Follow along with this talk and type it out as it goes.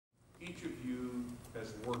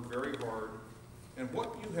worked very hard, and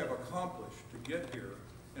what you have accomplished to get here,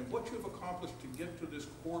 and what you have accomplished to get to this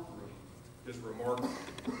courtroom is remarkable.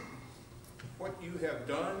 What you have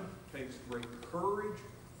done takes great courage,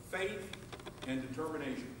 faith, and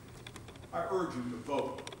determination. I urge you to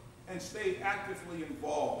vote and stay actively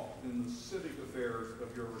involved in the civic affairs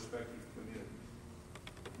of your respective communities.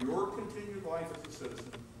 Your continued life as a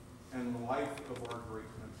citizen and the life of our great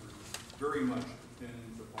country very much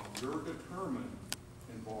depends upon your determined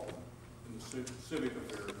involvement in the civic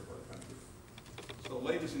affairs of our country. So,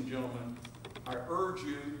 ladies and gentlemen, I urge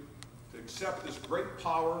you to accept this great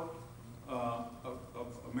power of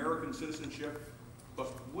American citizenship, but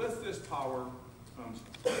with this power comes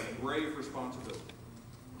a grave responsibility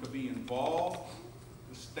to be involved,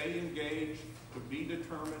 to stay engaged, to be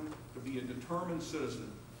determined, to be a determined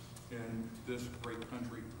citizen in this great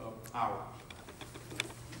country of ours.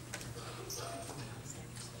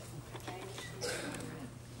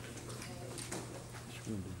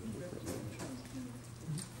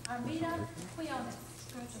 Armida Quiones.